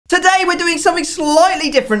Today we're doing something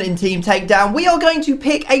slightly different in Team Takedown. We are going to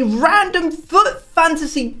pick a random Foot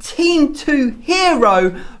Fantasy Team 2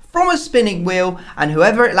 hero from a spinning wheel, and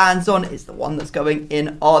whoever it lands on is the one that's going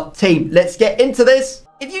in our team. Let's get into this.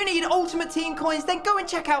 If you need Ultimate Team coins, then go and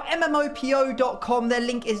check out MMOPO.com. Their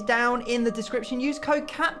link is down in the description. Use code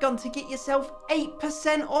CAPGUN to get yourself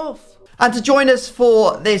 8% off. And to join us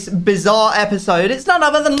for this bizarre episode, it's none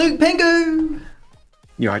other than Luke Pingu.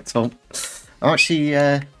 You're right, Tom.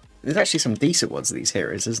 There's actually some decent ones of these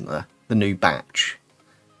heroes, isn't there? The new batch.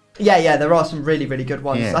 Yeah, there are some really, really good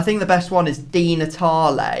ones. Yeah. I think the best one is Di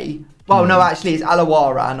Natale. Well, no, actually, it's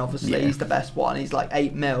Alawaran, obviously. Yeah. He's the best one. He's like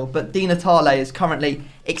 8 mil. But Di Natale is currently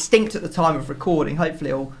extinct at the time of recording.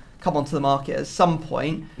 Hopefully, it'll come onto the market at some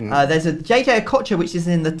point. There's a JJ Okocha, which is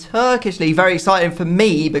in the Turkish League. Very exciting for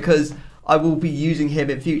me because I will be using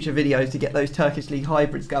him in future videos to get those Turkish League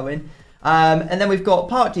hybrids going. And then we've got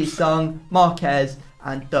Park Ji-sung, Marquez,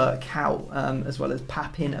 and Dirk Howe, as well as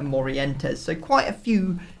Papin and Morientes. So quite a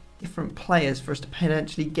few different players for us to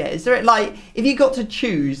potentially get. Is there, like, if you got to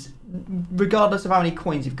choose, regardless of how many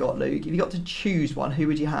coins you've got, Luke, if you got to choose one, who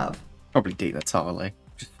would you have? Probably Di Natale,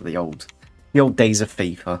 just for the old days of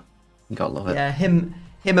FIFA. You gotta love it. Yeah, him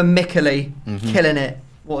and Mikali killing it.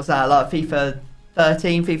 What's that, like FIFA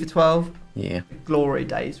 13, FIFA 12? Yeah. The glory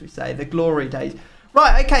days, we say. The glory days.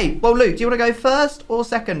 Right, okay. Well, Luke, do you want to go first or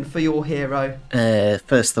second for your hero?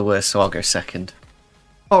 First the worst, so I'll go second.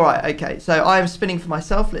 All right, okay. So I am spinning for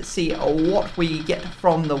myself. Let's see what we get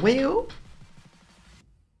from the wheel.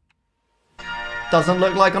 Doesn't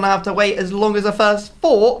look like I'm going to have to wait as long as the first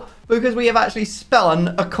 4 because we have actually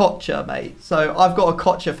spun Okocha, mate. So I've got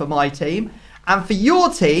Okocha for my team. And for your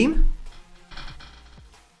team...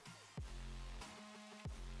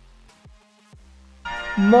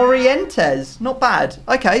 Morientes, not bad.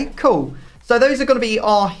 Okay, cool. So those are going to be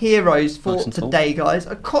our heroes for today, guys.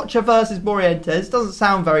 Okocha versus Morientes doesn't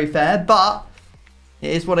sound very fair, but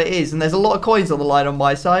it is what it is. And there's a lot of coins on the line on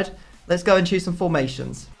my side. Let's go and choose some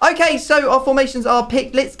formations. Okay, so our formations are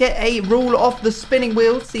picked. Let's get a rule off the spinning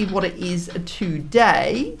wheel, see what it is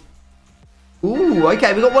today. Ooh,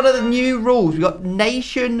 okay, we got one of the new rules. We got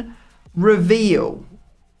Nation Reveal.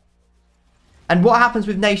 And what happens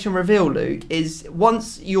with Nation Reveal, Luke, is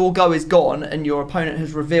once your go is gone and your opponent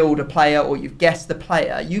has revealed a player or you've guessed the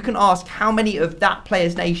player, you can ask how many of that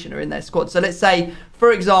player's nation are in their squad. So let's say,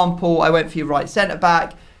 for example, I went for your right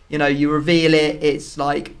centre-back. You know, you reveal it. It's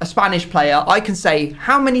like a Spanish player. I can say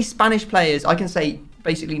how many Spanish players. I can say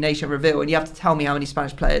basically Nation Reveal, and you have to tell me how many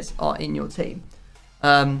Spanish players are in your team.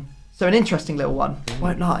 So an interesting little one.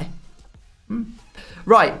 Won't lie.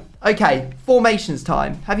 Right. Okay, formations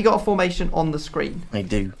time. Have you got a formation on the screen? I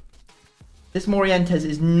do. This Morientes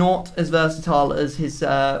is not as versatile as his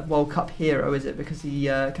World Cup hero, is it? Because he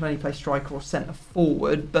can only play striker or centre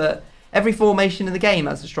forward. But every formation in the game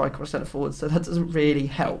has a striker or centre forward, so that doesn't really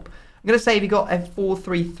help. I'm going to say, have you got a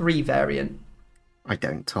 4-3-3 variant? I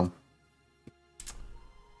don't, Tom.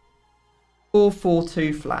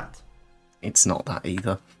 4-4-2 flat. It's not that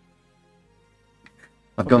either.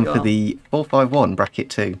 I've gone for the 4-5-1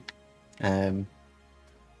 bracket 2. Don't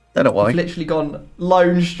know why. He's literally gone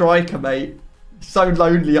lone striker, mate. So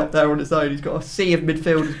lonely up there on his own. He's got a sea of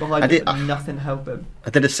midfielders behind him and nothing to help him.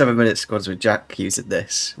 I did a 7-minute squads with Jack using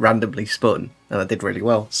this, randomly spun, and I did really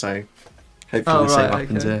well. So hopefully the same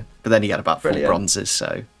happens here. But then he had about 4 bronzes,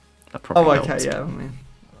 so that probably helped. Yeah. I mean,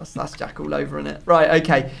 that's Jack all over in it. Right,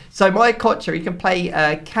 okay. So my Okocha, he can play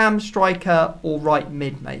cam, striker, or right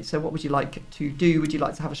mid, mate. So what would you like to do? Would you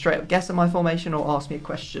like to have a straight up guess at my formation or ask me a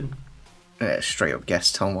question? Straight up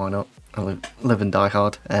guess, Tom. Why not? I live and die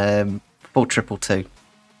hard. 4-2-2. It's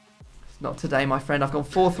not today, my friend. I've gone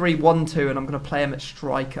 4-3-1-2, and I'm going to play him at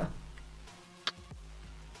striker.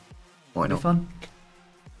 Why not? Fun?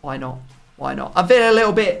 Why not? Why not? I feel a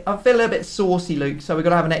little bit saucy, Luke. So we're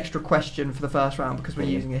gonna have an extra question for the first round because we're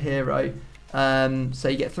using a hero. So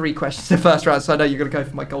you get 3 questions in the first round. So I know you're gonna go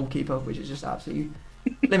for my goalkeeper, which is just absolutely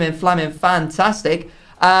flaming fantastic.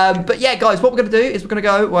 But yeah, guys, what we're gonna do is we're gonna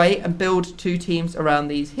go away and build 2 teams around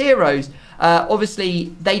these heroes.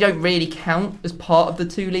 Obviously, they don't really count as part of the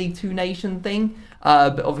 2 league, 2 nation thing.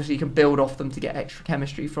 But obviously, you can build off them to get extra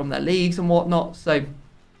chemistry from their leagues and whatnot. So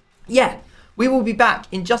yeah. We will be back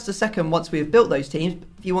in just a second once we have built those teams.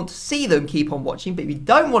 If you want to see them, keep on watching. But if you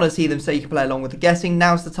don't want to see them so you can play along with the guessing,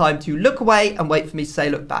 now's the time to look away and wait for me to say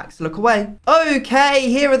look back. So look away. Okay,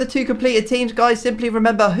 here are the 2 completed teams, guys. Simply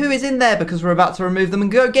remember who is in there because we're about to remove them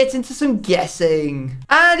and go get into some guessing.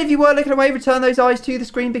 And if you were looking away, return those eyes to the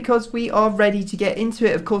screen because we are ready to get into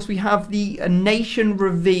it. Of course, we have the Nation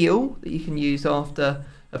Reveal that you can use after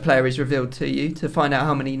a player is revealed to you to find out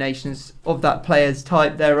how many nations of that player's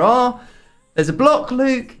type there are. There's a block,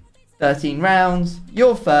 Luke. 13 rounds.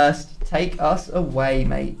 You're first. Take us away,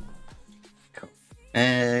 mate. Cool.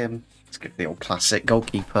 Let's go for the old classic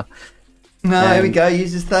goalkeeper. No, here we go.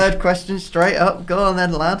 Use his third question straight up. Go on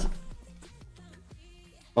then, lad.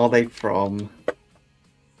 Are they from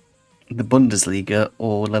the Bundesliga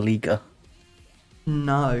or La Liga?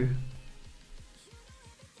 No.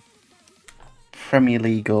 Premier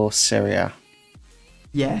League or Serie A?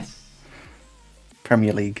 Yes.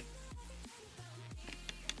 Premier League.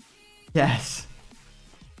 Yes.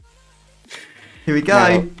 Here we go.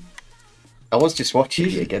 Now, I was just watching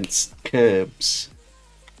you against Curbs.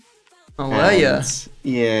 Oh, were you?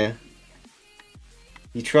 Yeah.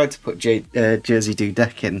 You tried to put Jersey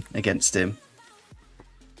Dudek in against him.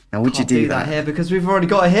 Now, would you do that here because we've already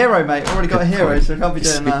got a hero, mate. We've already got a hero, so I can't be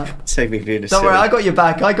doing that. Save me doing a Don't worry, I got your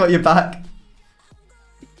back. I got your back.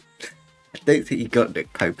 I don't think you got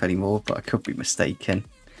Nick Pope anymore, but I could be mistaken.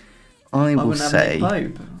 I will say.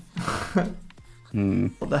 Nick Pope.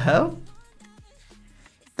 What the hell?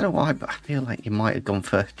 I don't know why, but I feel like you might have gone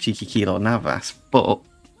for Cheeky Kilo Navas, but.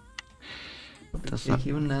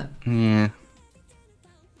 Cheeky, wouldn't it? Yeah.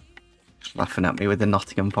 Just laughing at me with the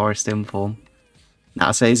Nottingham Forest inform. Now,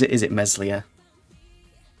 I say, is it Meslier?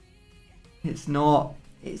 It's not.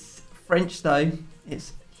 It's French though.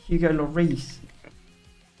 It's Hugo Lloris.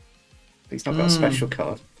 He's not got a special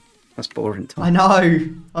card. That's boring, Tom. I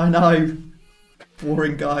know.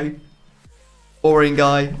 Boring guy.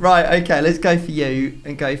 Right, okay, let's go for you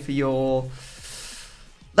and go for your...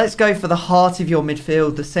 Let's go for the heart of your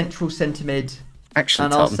midfield, the central centre mid. Actually,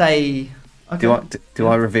 and Tom, I'll say... Okay. Do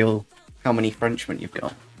I reveal how many Frenchmen you've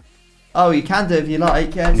got? Oh, you can do if you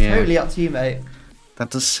like. Yeah, it's totally up to you, mate.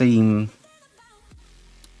 That does seem...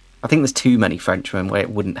 I think there's too many Frenchmen where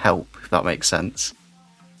it wouldn't help, if that makes sense.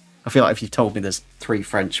 I feel like if you told me there's 3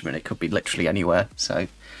 Frenchmen, it could be literally anywhere. So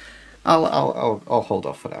I'll hold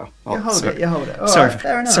off for now. You hold it.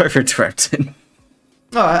 Sorry for interrupting.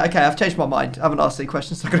 All right, okay. I've changed my mind. I haven't asked any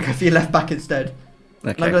questions, so I'm gonna go for your left back instead.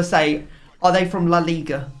 Okay. And I'm gonna say, are they from La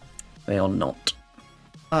Liga? They are not.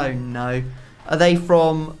 Oh no. Are they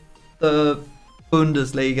from the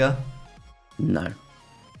Bundesliga? No. Have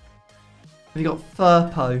you got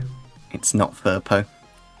Firpo? It's not Firpo.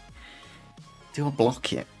 Do I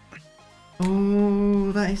block it?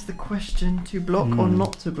 Oh, that is the question. To block or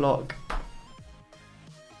not to block?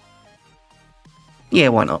 Yeah,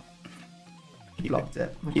 why not? You blocked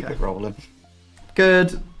it. Okay. Keep it rolling.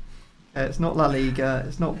 Good. It's not La Liga,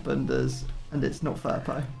 it's not Bundes, and it's not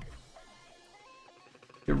Firpo.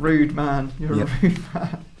 You're rude, man. You're a rude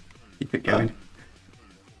man. Keep it going.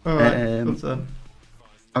 Alright, what's on?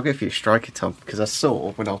 I'll go for your striker, Tom, because I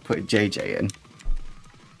saw when I was putting JJ in,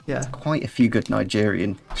 there's quite a few good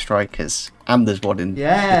Nigerian strikers, and there's one in the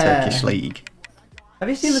Turkish league. Have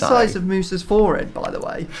you seen the size of Musa's forehead, by the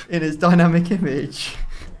way, in his dynamic image?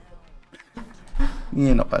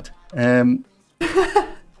 Yeah, not bad.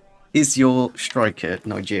 Is your striker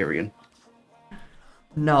Nigerian?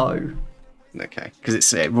 No. Okay,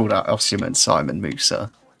 because it ruled out Osimhen, Simon,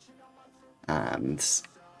 Musa, and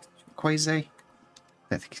Quasi. I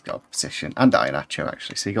don't think he's got a position, and Iheanacho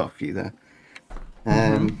actually. So you got a few there.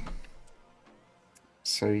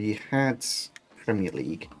 So you had Premier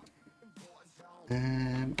League.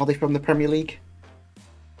 Are they from the Premier League?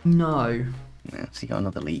 No. Yeah, so you got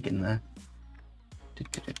another league in there.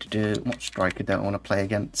 What striker don't I want to play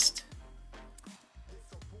against?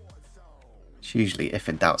 It's usually, if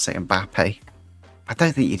in doubt, say Mbappe. I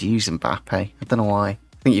don't think you'd use Mbappe. I don't know why. I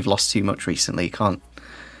think you've lost too much recently. You can't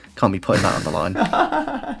be putting that on the line.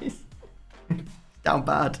 Down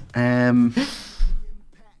bad.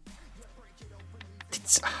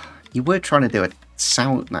 You were trying to do a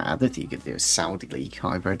Saudi... Nah, I don't think you could do a Saudi League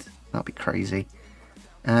hybrid. That'd be crazy.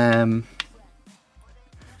 Let's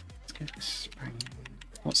go to Spain.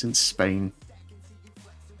 What's in Spain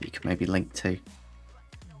that you could maybe link to?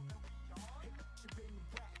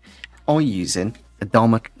 Are you using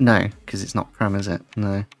Adama? No, because it's not Prem, is it?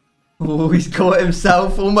 No. Oh, he's caught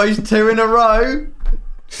himself almost 2 in a row.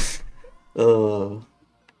 Oh,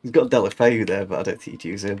 he's got Delafeu there, but I don't think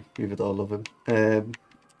you'd use him, even though I love him.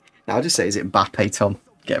 Now I'll just say, is it Mbappe, Tom?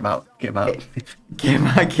 Get him out. Get him out. Get him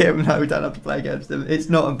out. Get him. No, we don't have to play against him. It's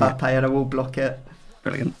not Mbappe, and I will block it.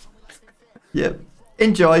 Brilliant. Yep.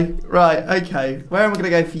 Enjoy. Right, okay. Where am I going to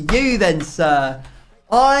go for you then, sir?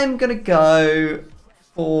 I'm going to go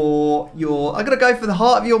for your... I'm going to go for the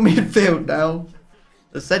heart of your midfield now.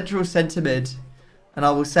 The central centre mid. And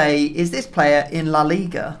I will say, is this player in La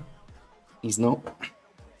Liga? He's not.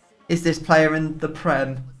 Is this player in the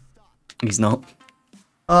Prem? He's not.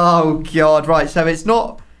 Oh god, right. So it's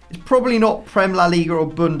probably not Prem, La Liga or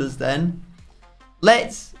Bundes then.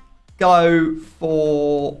 Let's go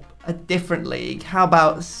for a different league. How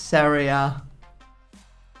about Serie A?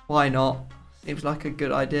 Why not? Seems like a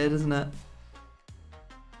good idea, doesn't it?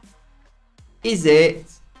 Is it?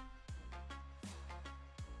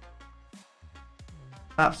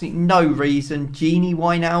 Absolutely no reason. Genie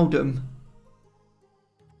Wijnaldum.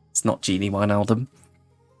 It's not Genie Wijnaldum.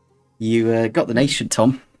 You got the nation,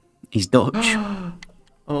 Tom. He's Dutch.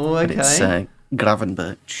 Oh, okay. But it's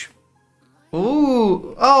Gravenberch.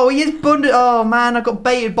 Ooh. Oh, he is Bundes. Oh, man. I got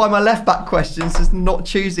baited by my left-back questions, just not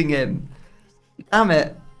choosing him. Damn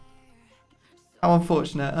it. How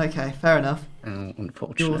unfortunate. Okay, fair enough.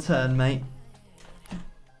 Unfortunate. Your turn, mate.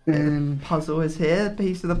 Puzzle is here. The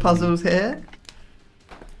piece of the puzzle's here.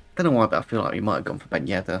 Don't know why, but I feel like we might have gone for Ben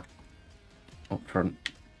Yedder up front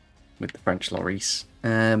with the French Lloris.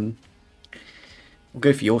 We'll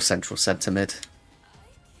go for your central centre mid.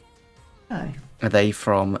 Okay. Are they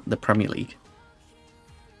from the Premier League?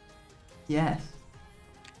 Yes.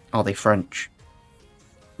 Are they French?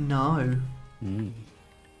 No. Don't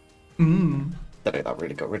know that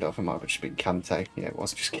really got rid of. It might have just been Kante. Yeah, it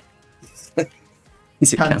was just.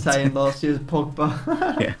 Is it Kante and last year's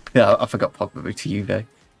Pogba. yeah. I forgot Pogba moved to Juve.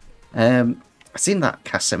 I've seen that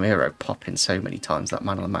Casemiro pop in so many times. That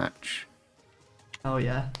man of the match. Oh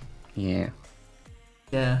yeah. Yeah.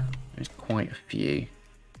 Yeah. There's quite a few.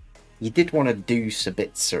 You did want to do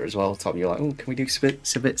Sabitzer as well, Tom. You're like, oh, can we do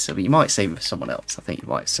Sabitzer? But you might save him for someone else. I think you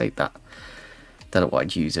might save that. Don't know why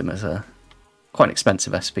I'd use him as a quite an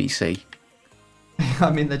expensive SBC.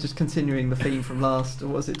 I mean, they're just continuing the theme from last, or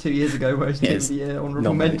was it 2 years ago, where his team of the year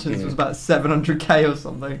honourable mentions was about 700k or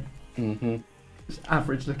something. Just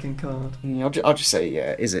average looking card. I'll just say,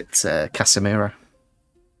 is it Casemiro?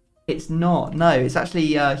 It's not. No, it's actually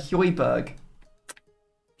Højbjerg.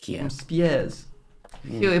 Yeah. From Spears.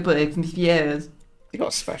 Højbjerg from Spears. He got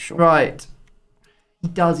a special. Right. He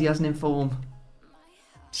does. He has an inform.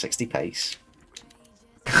 60 pace.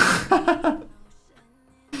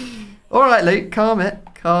 All right, Luke. Calm it.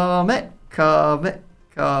 Calm it. Calm it.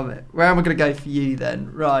 Calm it. Where am I going to go for you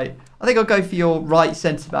then? Right. I think I'll go for your right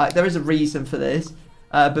centre back. There is a reason for this.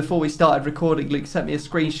 Before we started recording, Luke sent me a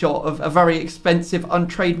screenshot of a very expensive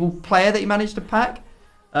untradeable player that he managed to pack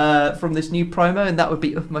from this new promo, and that would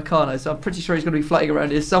be Upamecano. So I'm pretty sure he's going to be floating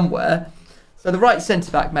around here somewhere. So the right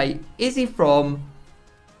centre back, mate, is he from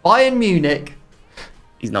Bayern Munich?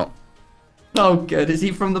 He's not. Oh, good. Is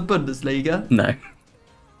he from the Bundesliga? No.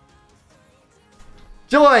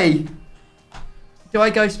 Joy! Do I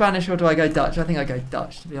go Spanish or do I go Dutch? I think I go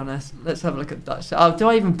Dutch, to be honest. Let's have a look at Dutch. Oh, do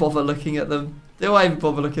I even bother looking at them? Do I even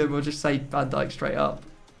bother looking at them? We'll just say Van Dijk straight up.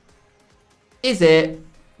 Is it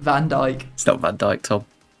Van Dijk? It's not Van Dijk, Tom.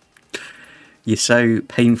 You're so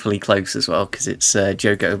painfully close as well, because it's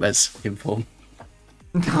Joe Gomez in form.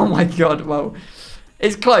 Oh my god, well,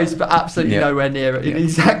 it's close, but absolutely nowhere near it. In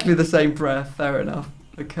exactly the same breath. Fair enough.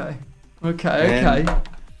 Okay.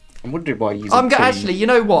 I'm wondering why you use actually, you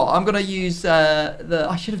know what? I'm going to use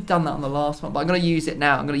I should have done that on the last one, but I'm going to use it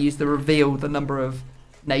now. I'm going to use the number of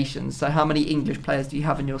nations. So how many English players do you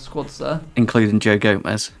have in your squad, sir? Including Joe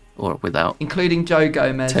Gomez, or without? Including Joe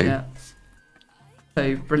Gomez, 2. yeah.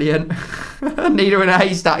 2, brilliant. Needle in a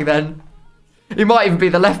haystack then. He might even be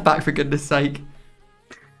the left back, for goodness sake.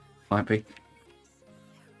 Might be.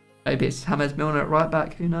 Maybe it's James Milner at right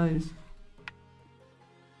back, who knows?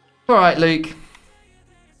 Alright, Luke.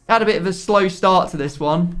 Had a bit of a slow start to this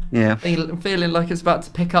one. Yeah. I'm feeling like it's about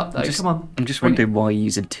to pick up though. Come on. I'm just wondering why you're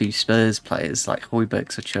using 2 Spurs players like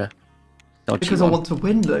Højbjerg, such a dodgy Because one. I want to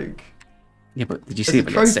win, Luke. Yeah, but did you see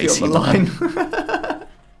There's a trophy on the line.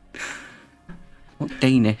 What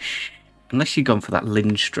Danish? Unless you've gone for that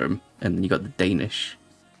Lindstrom and then you got the Danish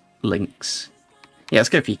links. Yeah, let's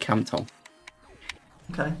go for your Canton.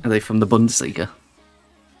 Okay. Are they from the Bundesliga?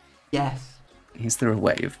 Yes. Is there a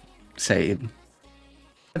way of saying?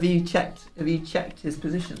 Have you checked his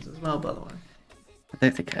positions as well, by the way? I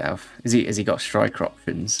don't think I have. Has he got striker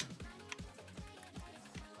options?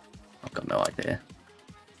 I've got no idea.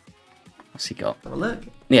 What's he got? Have a look.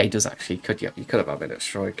 Yeah, he does actually. You could have had it at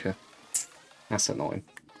striker. That's annoying.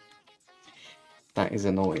 That is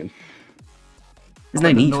annoying. There's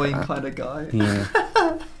no need for that. Annoying kind of guy. Yeah.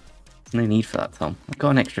 There's no need for that, Tom. I've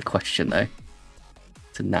got an extra question though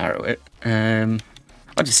to narrow it.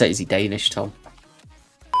 I'll just say, is he Danish, Tom?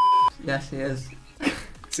 Yes, he is.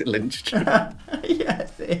 Is it Lindstrom?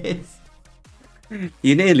 Yes, it is.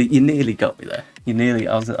 You nearly got me there. You nearly.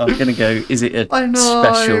 I was gonna go. Is it a I know,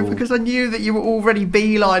 special? because I knew that you were already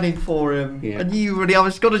beelining for him. Yeah. I knew you already. I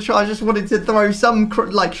was gonna try. I just wanted to throw some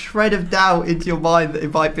like shred of doubt into your mind that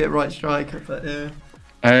it might be a right striker. But yeah.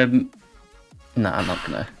 No, I'm not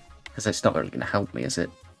gonna, because it's not really gonna help me, is it?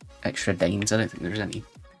 Extra Danes. I don't think there's any.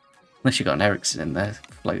 Unless you got an Ericsson in there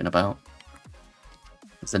floating about.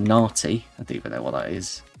 There's a Narty. I don't even know what that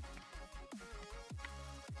is.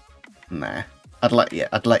 Nah. I'd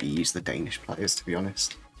let you use the Danish players, to be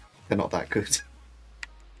honest. They're not that good.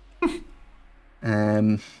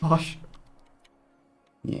 Gosh.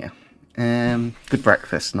 Yeah. Good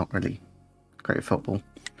breakfast, not really great at football.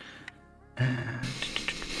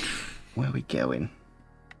 Where are we going?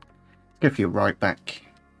 Let's go for your right back.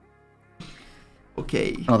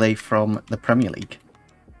 Okay. Are they from the Premier League?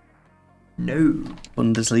 No.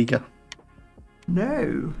 Bundesliga?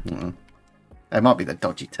 No. Mm. It might be the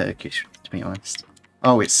dodgy Turkish, to be honest.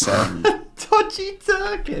 Oh, it's Dodgy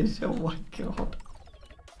Turkish. Oh my god.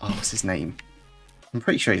 oh, what's his name? I'm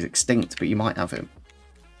pretty sure he's extinct, but you might have him.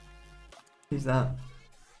 Who's that?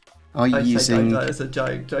 Are you using? Don't, it's a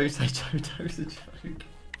joke. Don't say Joe. It's a joke.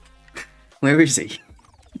 Where is he?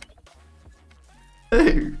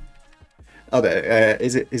 Who? Oh, there.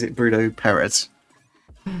 Is it Bruno Perez?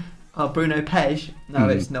 Oh, Bruno Pej. No,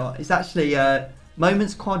 it's not. It's actually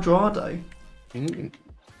Moments Quadrado.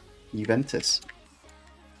 Juventus.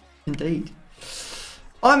 Indeed.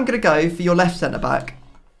 I'm going to go for your left centre-back.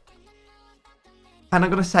 And I'm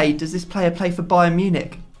going to say, does this player play for Bayern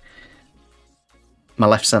Munich? My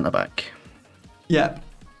left centre-back. Yeah.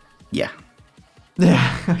 Yeah.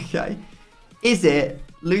 Yeah, okay. Is it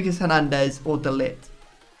Lucas Hernandez or De Ligt?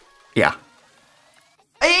 Yeah.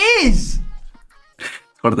 It is! It's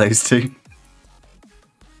one of those two.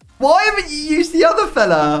 Why haven't you used the other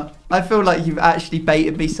fella? I feel like you've actually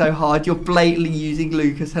baited me so hard. You're blatantly using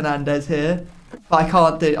Lucas Hernandez here. But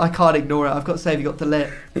I can't ignore it. I've got to say, you got De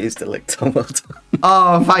Ligt. It is De Ligt, Tom. Well done.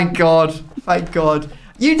 Oh, thank God. Thank God.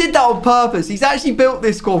 You did that on purpose. He's actually built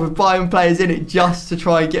this squad with Bayern players in it just to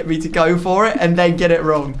try and get me to go for it and then get it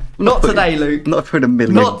wrong. Not today, Luke. Not putting a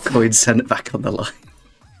million coin centre back on the line.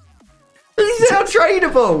 He's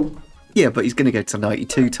untradeable. Yeah, but he's going to go to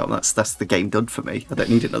 92, Tom. That's the game done for me. I don't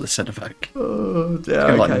need another centre back. Oh, yeah,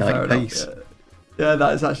 okay, like fair pace. enough. Yeah,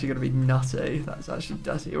 that is actually going to be nutty. That's actually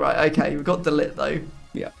dirty. Right, okay, we've got De Ligt though.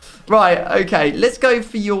 Yeah. Right, okay, let's go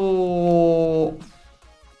for your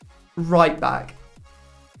right back.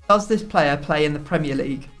 Does this player play in the Premier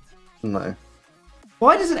League? No.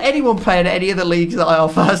 Why doesn't anyone play in any of the leagues that I'll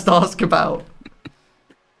first ask about?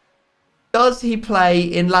 Does he play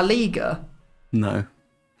in La Liga? No.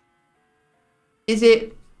 Is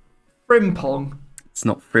it Frimpong? It's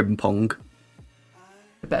not Frimpong.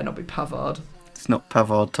 It better not be Pavard. It's not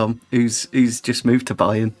Pavard, Tom. Who's just moved to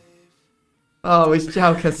Bayern. Oh, it's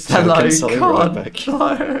João Cancelo. Right back.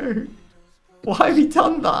 God, no. Why have you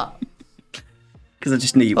done that? Because I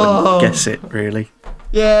just knew you wouldn't guess it, really.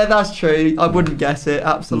 Yeah, that's true. I wouldn't guess it.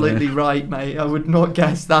 Absolutely right, mate. I would not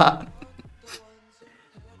guess that.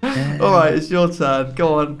 Alright, it's your turn.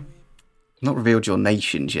 Go on. Not revealed your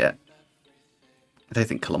nations yet. I don't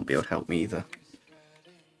think Colombia would help me either.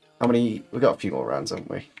 How many? We've got a few more rounds, haven't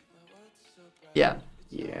we? Yeah.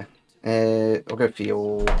 Yeah. I'll go for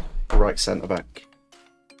your right centre back.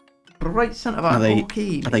 Right centre back.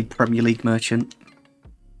 Are they Premier League merchant?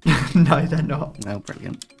 No, they're not. No,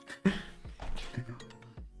 brilliant. I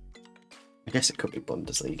guess it could be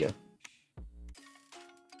Bundesliga.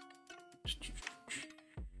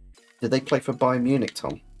 Did they play for Bayern Munich,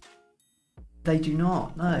 Tom? They do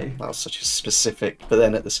not, no. That was such a specific, but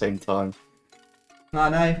then at the same time. I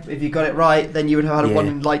know. If you got it right, then you would have had a 1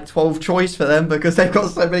 in like 12 choice for them because they've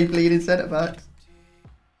got so many bleeding centre backs.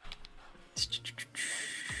 Let's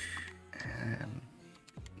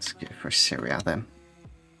go for Syria then.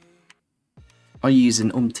 Are you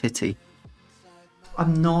using Umtiti?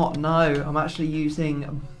 I'm not, no. I'm actually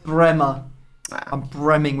using Bremer. I'm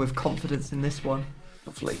bremming with confidence in this one.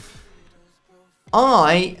 Lovely.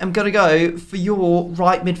 I am going to go for your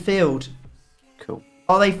right midfield. Cool.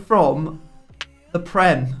 Are they from the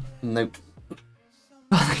Prem? Nope.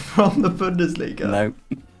 Are they from the Bundesliga? Nope.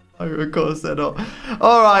 Oh, of course they're not.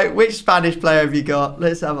 All right, which Spanish player have you got?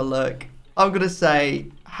 Let's have a look. I'm going to say,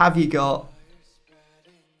 have you got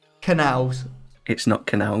Canals? It's not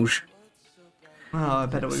Canals. Oh, I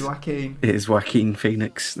better be Joaquin. It is Joaquin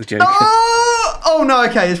Phoenix, the Joker. Oh no,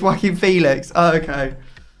 okay, it's Joaquin Felix. Oh, okay.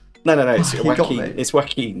 No, it's Joaquin. It's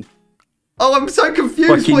Joaquin. Oh, I'm so confused.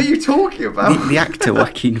 Joaquin, what are you talking about? The actor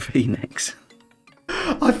Joaquin Phoenix.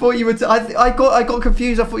 I thought you were. I got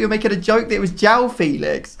confused. I thought you were making a joke that it was João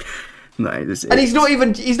Felix. No, this and he's not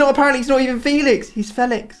even Felix. He's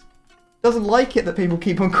Felix. Doesn't like it that people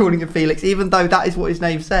keep on calling him Felix, even though that is what his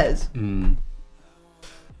name says.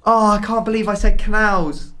 Oh, I can't believe I said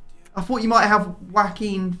Canals. I thought you might have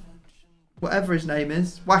Joaquin, whatever his name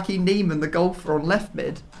is, Joaquin Neiman, the golfer, on left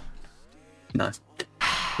mid. No.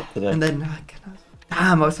 And then,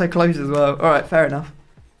 damn, I was so close as well. All right, fair enough.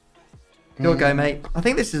 Your go, mate. I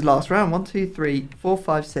think this is last round. 1, 2, 3, 4,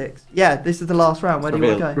 5, 6. Yeah, this is the last round. Where do you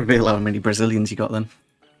want to go? Reveal how many Brazilians you got then.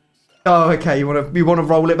 Oh, okay. You want to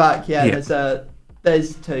roll it back? Yeah.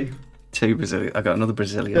 There's 2. 2 Brazilian. I got another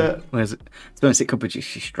Brazilian. Yeah. Where's it? To be honest, it could be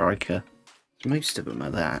just your striker. Most of them are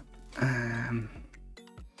that.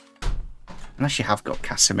 Unless you have got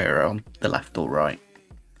Casemiro on the left or right,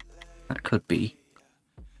 that could be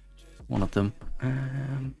one of them.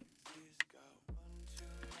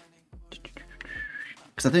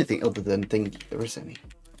 Because I don't think other than there is any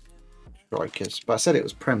strikers. But I said it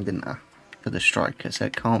was Prem, didn't I? For the striker, so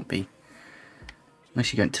it can't be.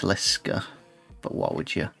 Unless you're going to Liska. But what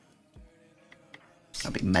would you?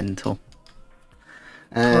 That'd be mental.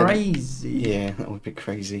 Crazy. Yeah, that would be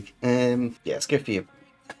crazy. Yeah, let's go for your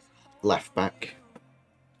left back.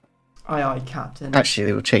 Aye, captain. Actually,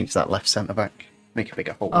 they will change that left centre back. Make a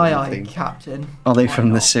bigger hole. Aye, captain. Are they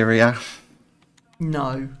from the Serie A?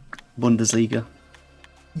 No. Bundesliga?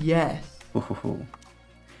 Yes. Ooh.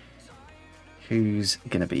 Who's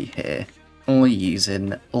going to be here? Or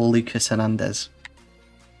using Lucas Hernandez?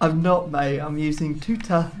 I'm not, mate. I'm using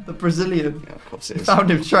Tuta, the Brazilian. Yeah, of course it is.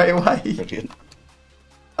 Found him straight away. Brilliant.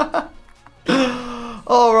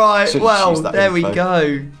 All right. Should've well, used that there we info.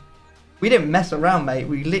 go. We didn't mess around, mate.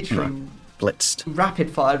 We literally blitzed. Rapid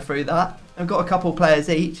fired through that. I've got a couple players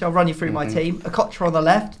each. I'll run you through my team. Akocha on the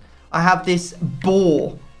left. I have this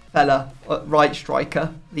Boar fella, right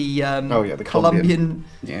striker. The the Colombian.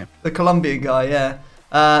 Yeah. The Colombian guy, yeah.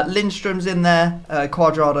 Lindstrom's in there.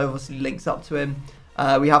 Cuadrado obviously links up to him.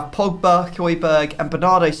 We have Pogba, Højbjerg, and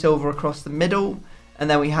Bernardo Silva across the middle. And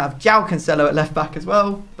then we have João Cancelo at left back as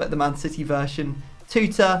well, but the Man City version.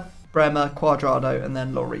 Tuta, Bremer, Cuadrado, and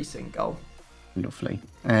then Lloris in goal. Lovely.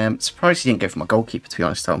 Surprised you didn't go for my goalkeeper, to be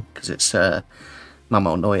honest, Tom, because it's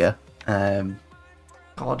Manuel Neuer.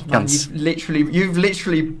 God, man, you've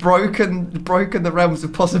literally broken the realms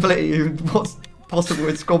of possibility of what's possible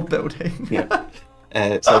in squad building. Yeah.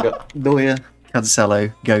 So I've got Neuer,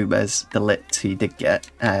 Cancelo, Gomez, De Ligt, who you did get,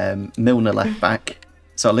 Milner left back.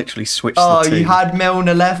 So I literally switched the two. You had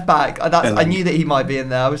Milner left back. I knew that he might be in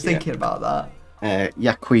there. I was thinking about that.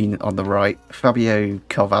 Joaquin on the right, Fabio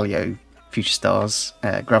Carvalho, Future Stars,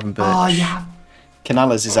 Gravenberch. Oh, yeah.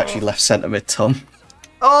 Canales is actually left centre mid, Tom.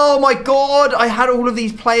 Oh my God! I had all of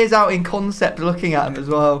these players out in concept looking at them as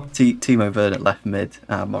well. Timo Werner left mid,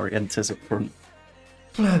 Morientes up front.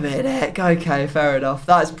 Flippin' heck. Okay, fair enough.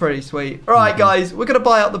 That's pretty sweet. All right, guys, we're going to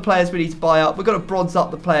buy up the players we need to buy up. We're going to bronze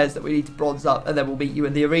up the players that we need to bronze up, and then we'll meet you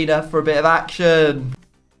in the arena for a bit of action.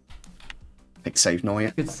 Big save,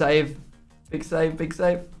 Neuer. Good save. Big save, big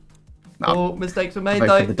save. No, Oh, mistakes were made, I've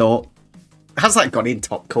though. opened the door. How's that gone in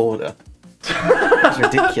top corner? It's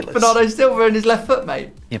ridiculous. Bernardo Silva in his left foot, mate.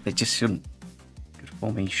 Yeah, but it just shouldn't. Good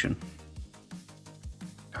formation.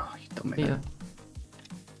 Oh, you done me. Yeah.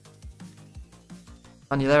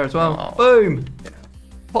 And you there as well. Oh. Boom.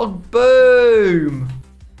 Pog boom.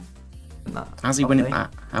 How's he winning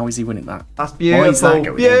that? How is he winning that? That's beautiful. Why is that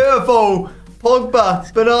going Beautiful.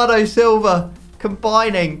 Pogba, Bernardo Silva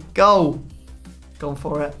combining. Goal. Gone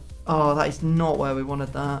for it. Oh, that is not where we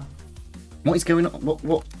wanted that. What is going on?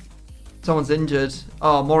 What? Someone's injured.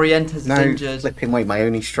 Oh, Morientes is injured. Flipping away my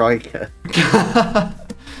only striker.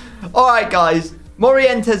 Alright, guys.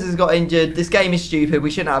 Morientes has got injured. This game is stupid.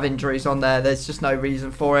 We shouldn't have injuries on there. There's just no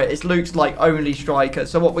reason for it. It's Luke's only striker.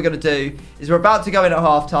 So what we're going to do is we're about to go in at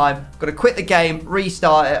half-time. Going to quit the game,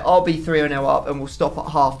 restart it. I'll be 3-0 up and we'll stop at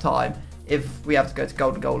half-time. If we have to go to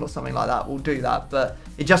golden goal or something like that, we'll do that. But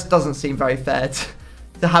it just doesn't seem very fair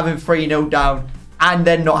to have him 3-0 down and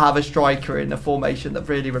then not have a striker in a formation that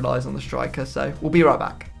really relies on the striker. So we'll be right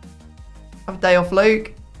back. Have a day off,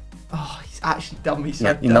 Luke. Oh, he's actually done me so.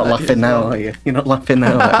 Yeah, you're not laughing now, are you? You're not laughing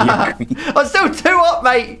now, are you? I'm still 2 up,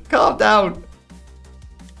 mate. Calm down.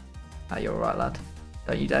 Oh, you're all right, lad.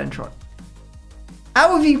 Don't you dare try.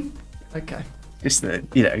 How have you? Okay. Just the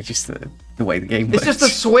way the game works. It's just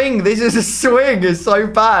a swing. This is a swing. It's so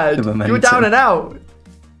bad. You were down and out.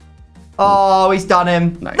 Oh, he's done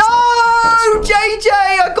him. No, JJ!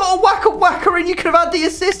 I got a whacker and you could have had the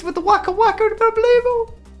assist with the whacker. It'd been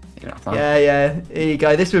unbelievable. Yeah. Here you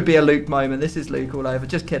go. This would be a Luke moment. This is Luke all over.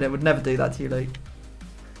 Just kidding. Would never do that to you, Luke.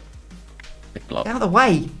 Big block. Get out of the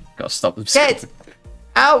way. Got to stop them. Get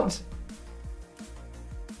out.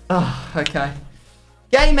 Oh, okay.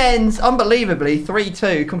 Game ends unbelievably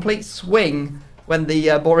 3-2. Complete swing when the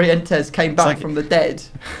Morientes came back from the dead.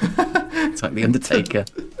 It's like the Undertaker.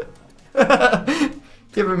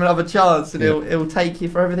 Give him another chance and he'll take you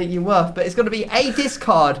for everything you're worth. But it's going to be a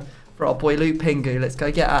discard for our boy Luke Pingu. Let's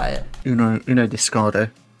go get at it. Uno discardo.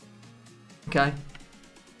 Okay.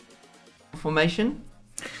 Formation?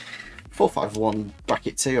 4-5-1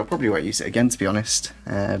 bracket 2. I probably won't use it again, to be honest.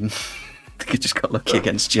 I think I just got lucky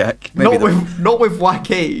against Jack. Maybe not with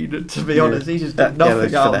Joaquin, to be honest. He just did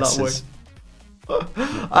nothing out that way.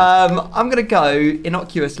 I'm going to go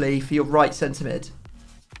innocuously for your right centre mid.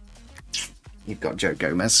 You've got Joe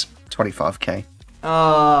Gomez, 25k.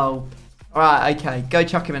 Oh, alright, okay. Go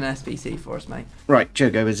chuck him in an SBC for us, mate. Right, Joe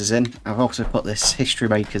Gomez is in. I've also put this History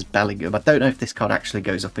Makers Bellingham. I don't know if this card actually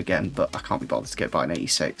goes up again, but I can't be bothered to go by an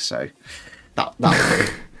 86, so that'll do.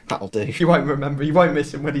 That'll do. You won't remember. You won't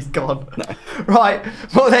miss him when he's gone. No. Right.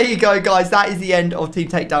 Well, there you go, guys. That is the end of Team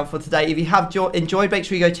Takedown for today. If you have enjoyed, make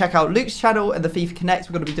sure you go check out Luke's channel and the FIFA Connect.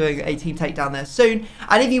 We're going to be doing a Team Takedown there soon.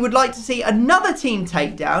 And if you would like to see another Team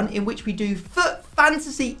Takedown in which we do Foot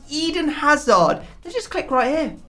Fantasy Eden Hazard, then just click right here.